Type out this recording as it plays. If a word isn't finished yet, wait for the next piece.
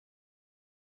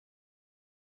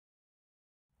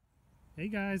Hey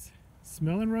guys,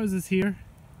 Smelling Roses here.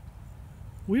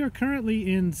 We are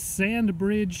currently in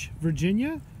Sandbridge,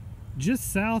 Virginia,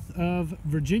 just south of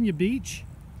Virginia Beach,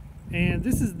 and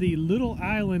this is the Little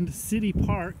Island City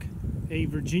Park, a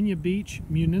Virginia Beach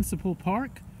municipal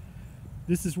park.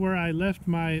 This is where I left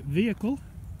my vehicle.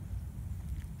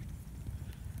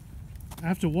 I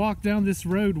have to walk down this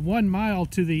road 1 mile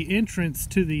to the entrance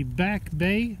to the Back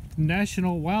Bay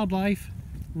National Wildlife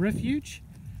Refuge.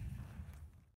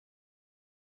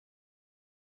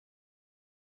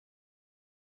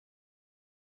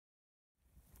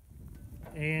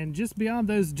 And just beyond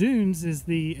those dunes is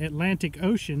the Atlantic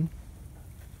Ocean.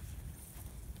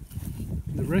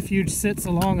 The refuge sits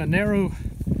along a narrow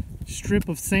strip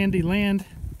of sandy land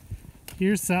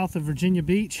here south of Virginia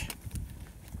Beach,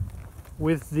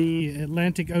 with the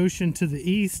Atlantic Ocean to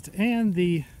the east and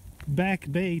the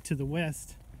Back Bay to the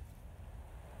west.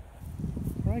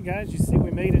 Alright guys, you see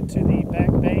we made it to the Back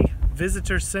Bay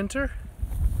Visitor Center,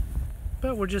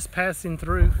 but we're just passing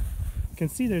through. You can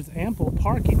see there's ample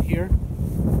parking here,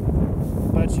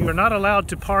 but you are not allowed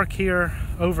to park here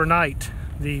overnight.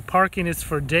 The parking is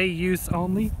for day use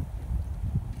only.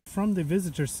 From the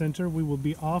visitor center, we will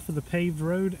be off of the paved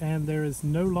road, and there is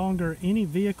no longer any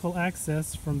vehicle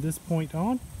access from this point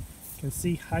on. You can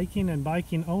see hiking and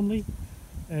biking only,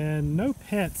 and no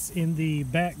pets in the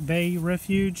Back Bay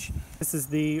Refuge. This is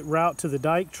the route to the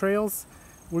Dyke Trails.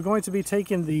 We're going to be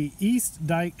taking the East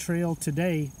Dyke Trail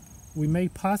today. We may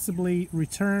possibly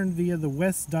return via the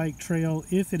West Dyke Trail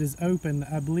if it is open.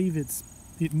 I believe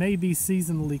it may be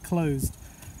seasonally closed.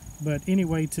 But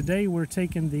anyway, today we're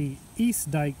taking the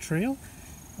East Dyke Trail,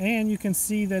 and you can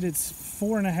see that it's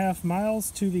 4.5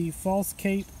 miles to the False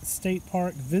Cape State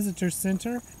Park Visitor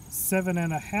Center,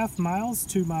 7.5 miles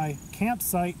to my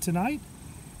campsite tonight,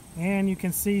 and you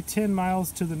can see 10 miles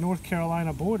to the North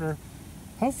Carolina border.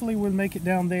 Hopefully we'll make it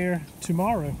down there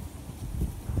tomorrow.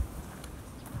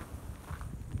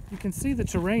 You can see the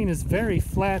terrain is very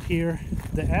flat here.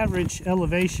 The average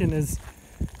elevation is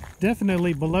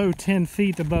definitely below 10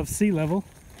 feet above sea level.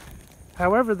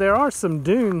 However, there are some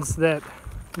dunes that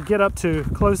get up to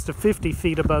close to 50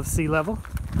 feet above sea level.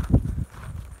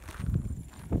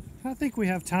 I think we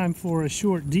have time for a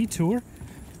short detour.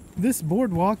 This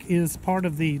boardwalk is part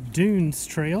of the Dunes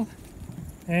Trail,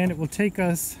 and it will take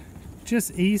us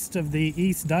just east of the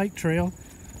East Dyke Trail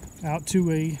out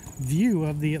to a view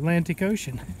of the Atlantic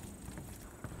Ocean.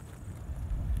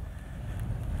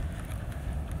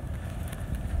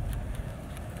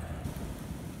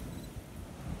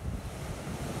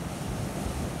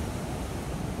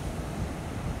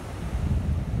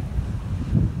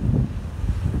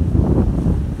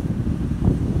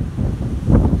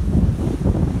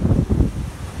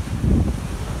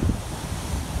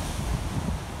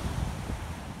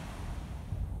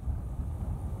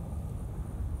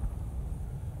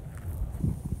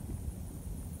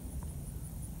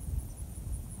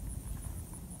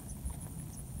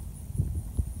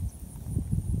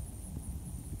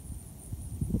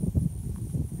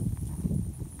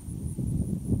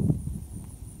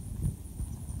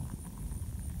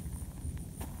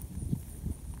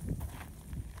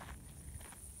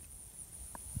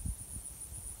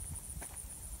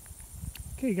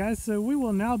 Okay guys, so we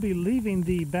will now be leaving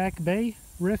the Back Bay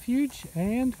Refuge,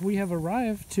 and we have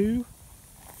arrived to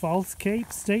False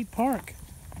Cape State Park,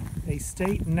 a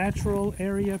state natural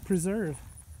area preserve.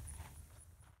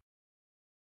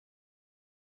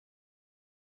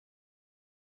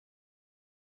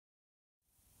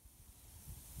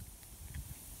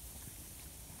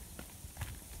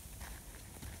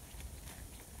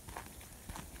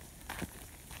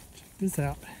 Check this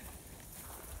out.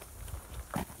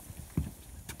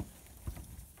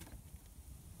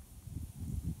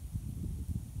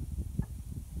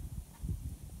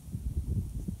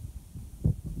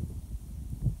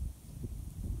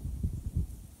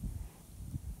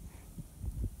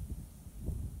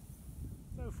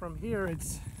 From here,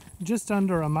 it's just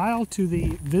under a mile to the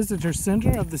visitor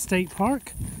center of the state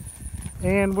park,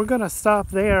 and we're going to stop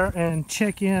there and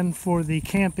check in for the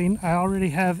camping. I already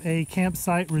have a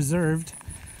campsite reserved.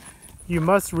 You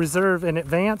must reserve in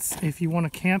advance if you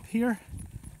want to camp here.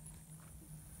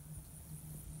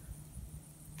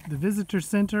 The visitor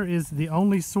center is the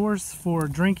only source for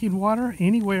drinking water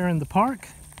anywhere in the park.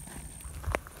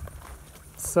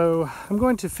 So I'm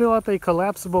going to fill up a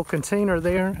collapsible container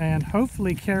there and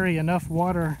hopefully carry enough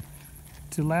water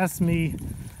to last me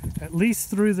at least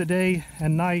through the day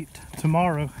and night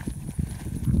tomorrow,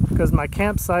 because my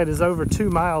campsite is over 2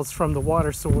 miles from the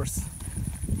water source,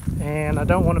 and I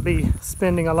don't want to be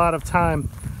spending a lot of time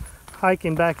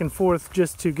hiking back and forth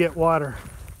just to get water.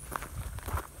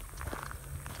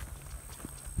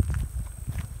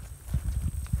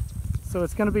 So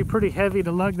it's going to be pretty heavy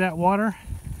to lug that water,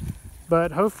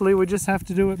 but hopefully we just have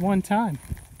to do it one time.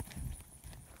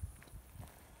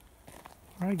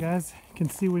 Alright guys, you can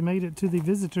see we made it to the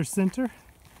visitor center.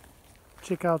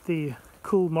 Check out the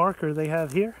cool marker they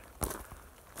have here.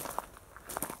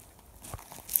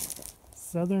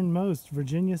 Southernmost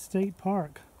Virginia State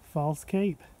Park, Falls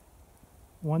Cape.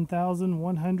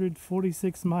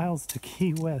 1,146 miles to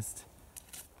Key West.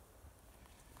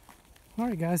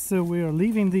 Alright guys, so we are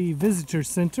leaving the visitor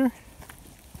center.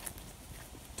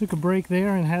 Took a break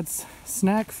there and had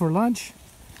snack for lunch.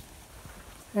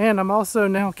 And I'm also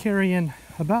now carrying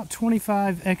about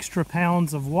 25 extra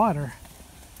pounds of water.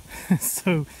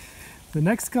 So the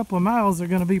next couple of miles are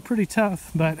going to be pretty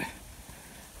tough, but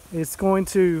it's going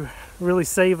to really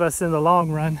save us in the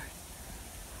long run.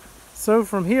 So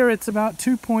from here it's about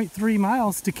 2.3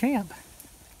 miles to camp.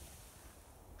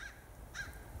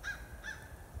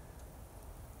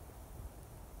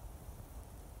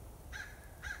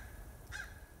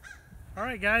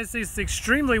 Alright guys, it's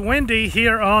extremely windy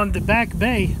here on the Back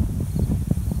Bay,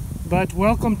 but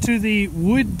welcome to the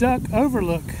Wood Duck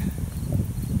Overlook,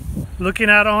 looking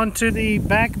out onto the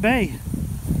Back Bay.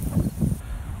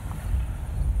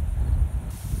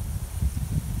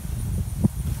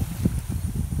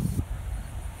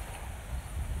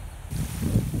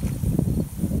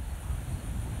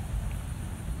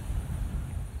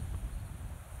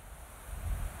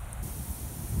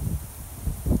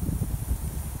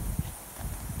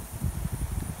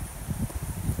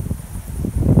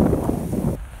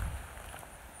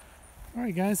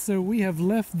 Alright guys, so we have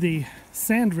left the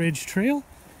Sand Ridge Trail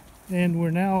and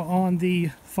we're now on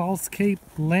the Falls Cape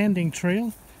Landing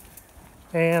Trail,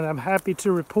 and I'm happy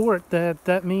to report that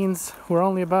that means we're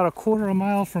only about a quarter of a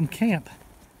mile from camp.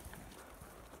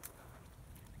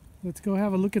 Let's go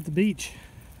have a look at the beach.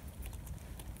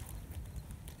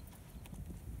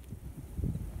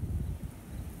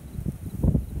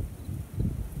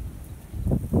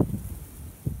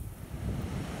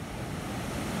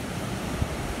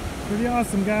 Pretty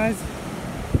awesome, guys.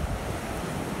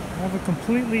 I have a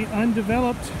completely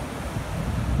undeveloped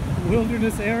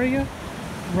wilderness area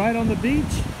right on the beach,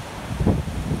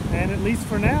 and at least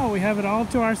for now we have it all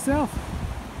to ourselves.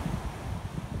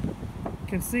 You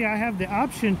can see I have the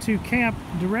option to camp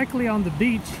directly on the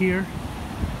beach here,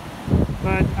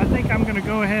 but I think I'm going to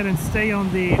go ahead and stay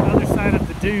on the other side of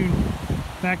the dune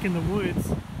back in the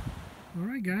woods.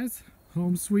 Alright guys,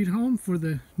 home sweet home for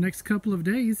the next couple of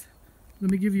days. Let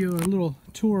me give you a little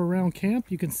tour around camp.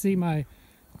 You can see my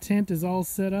tent is all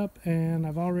set up, and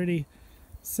I've already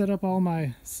set up all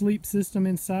my sleep system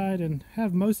inside and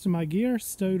have most of my gear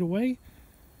stowed away.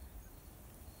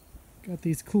 Got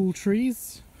these cool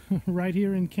trees right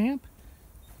here in camp.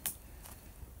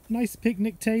 Nice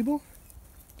picnic table.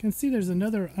 You can see there's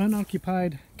another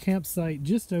unoccupied campsite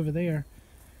just over there.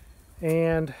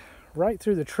 And right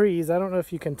through the trees, I don't know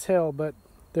if you can tell, but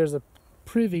there's a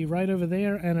privy right over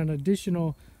there and an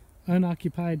additional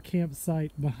unoccupied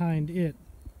campsite behind it.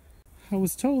 I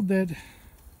was told that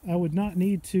I would not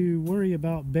need to worry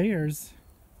about bears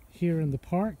here in the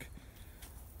park,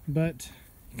 but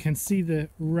you can see the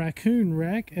raccoon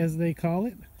rack, as they call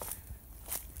it.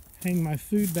 Hang my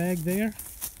food bag there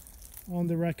on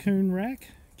the raccoon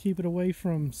rack, keep it away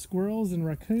from squirrels and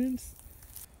raccoons.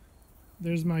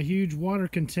 There's my huge water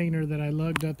container that I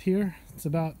lugged up here. It's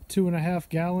about 2.5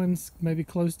 gallons, maybe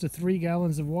close to 3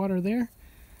 gallons of water there.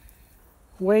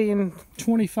 Weighing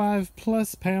 25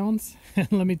 plus pounds.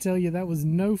 And let me tell you, that was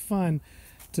no fun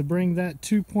to bring that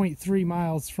 2.3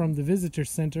 miles from the visitor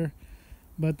center.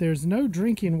 But there's no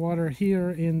drinking water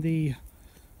here in the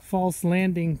Falls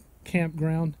Landing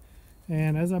campground.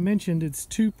 And as I mentioned, it's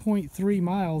 2.3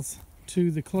 miles to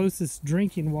the closest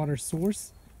drinking water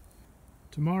source.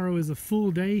 Tomorrow is a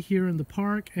full day here in the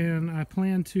park, and I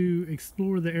plan to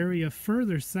explore the area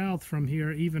further south from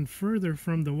here, even further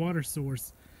from the water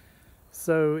source.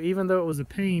 So even though it was a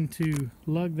pain to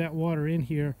lug that water in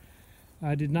here,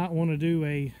 I did not want to do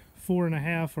a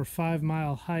 4.5 or 5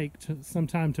 mile hike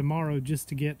sometime tomorrow just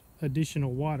to get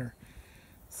additional water.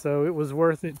 So it was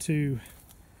worth it to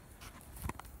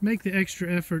make the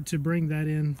extra effort to bring that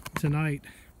in tonight.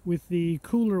 With the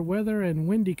cooler weather and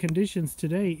windy conditions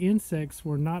today, insects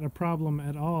were not a problem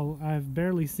at all. I've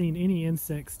barely seen any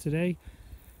insects today,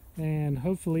 and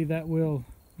hopefully that will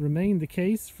remain the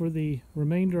case for the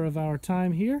remainder of our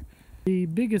time here. The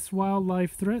biggest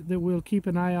wildlife threat that we'll keep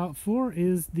an eye out for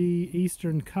is the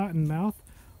eastern cottonmouth,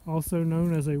 also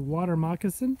known as a water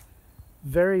moccasin.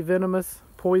 Very venomous,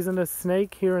 poisonous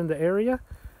snake here in the area.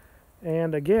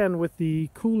 And again, with the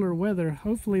cooler weather,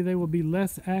 hopefully they will be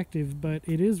less active, but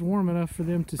it is warm enough for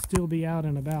them to still be out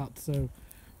and about. So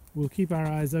we'll keep our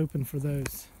eyes open for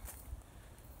those.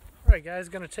 Alright guys,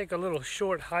 going to take a little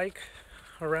short hike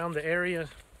around the area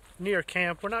near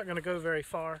camp. We're not going to go very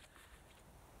far.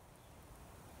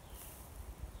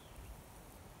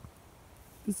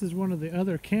 This is one of the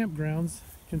other campgrounds.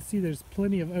 You can see there's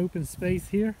plenty of open space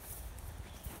here.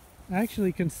 I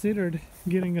actually considered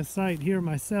getting a site here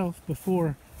myself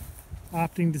before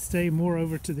opting to stay more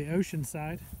over to the ocean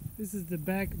side. This is the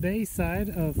back bay side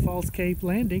of False Cape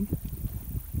Landing.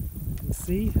 You can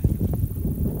see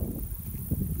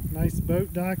nice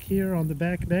boat dock here on the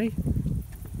back bay.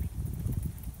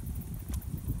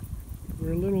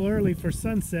 We're a little early for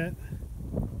sunset.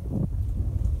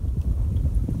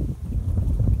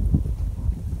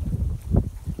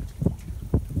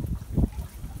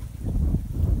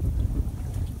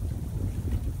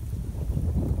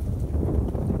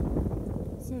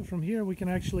 So from here we can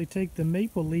actually take the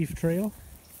Maple Leaf Trail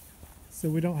so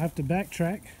we don't have to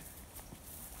backtrack,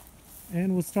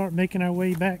 and we'll start making our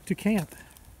way back to camp.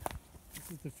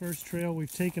 This is the first trail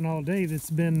we've taken all day that's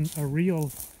been a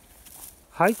real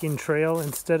hiking trail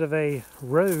instead of a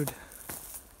road.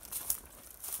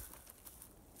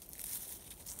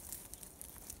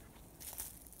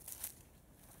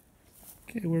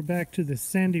 Okay, we're back to the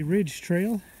Sandy Ridge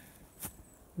Trail.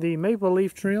 The Maple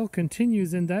Leaf Trail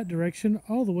continues in that direction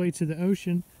all the way to the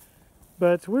ocean,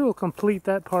 but we will complete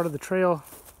that part of the trail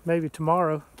maybe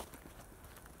tomorrow.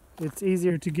 It's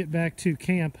easier to get back to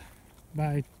camp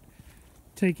by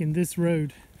taking this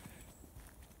road.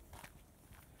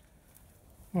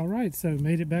 Alright, so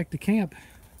made it back to camp.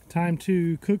 Time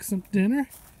to cook some dinner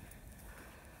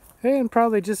and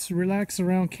probably just relax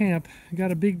around camp.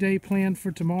 Got a big day planned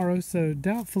for tomorrow, so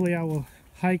doubtfully I will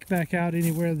hike back out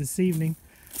anywhere this evening.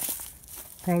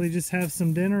 Probably just have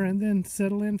some dinner and then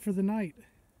settle in for the night.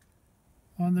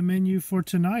 On the menu for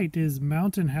tonight is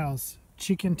Mountain House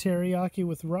chicken teriyaki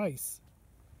with rice.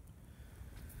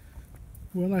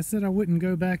 Well, I said I wouldn't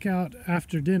go back out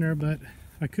after dinner, but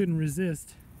I couldn't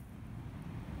resist.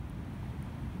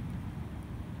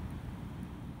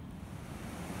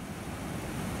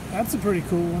 That's a pretty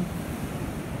cool one.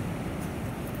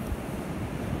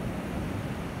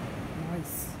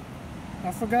 Nice.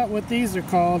 I forgot what these are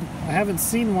called. I haven't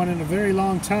seen one in a very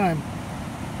long time.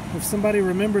 If somebody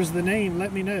remembers the name,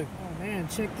 let me know. Oh man,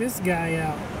 check this guy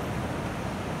out.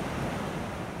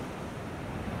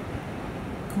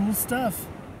 Cool stuff.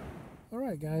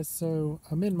 Alright guys, so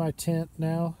I'm in my tent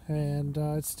now, and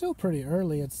it's still pretty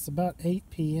early. It's about 8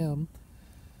 p.m.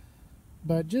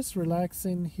 But just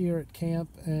relaxing here at camp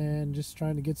and just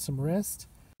trying to get some rest.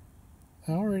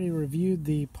 I already reviewed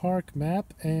the park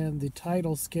map and the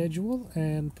tidal schedule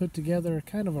and put together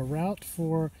kind of a route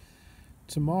for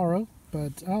tomorrow,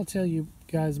 but I'll tell you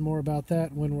guys more about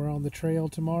that when we're on the trail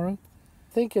tomorrow.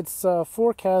 I think it's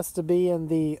forecast to be in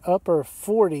the upper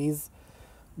 40s,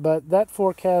 but that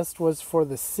forecast was for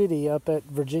the city up at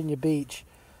Virginia Beach.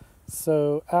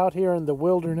 So out here in the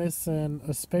wilderness, and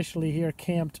especially here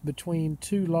camped between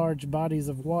two large bodies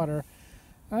of water,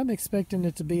 I'm expecting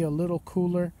it to be a little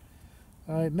cooler.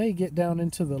 It may get down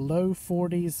into the low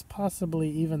 40s, possibly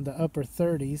even the upper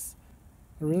 30s.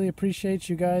 I really appreciate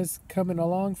you guys coming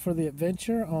along for the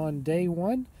adventure on day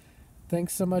one.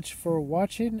 Thanks so much for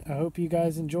watching. I hope you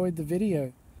guys enjoyed the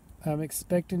video. I'm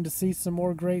expecting to see some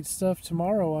more great stuff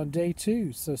tomorrow on day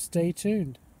two, so stay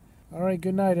tuned. Alright,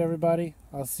 good night everybody.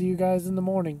 I'll see you guys in the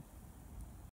morning.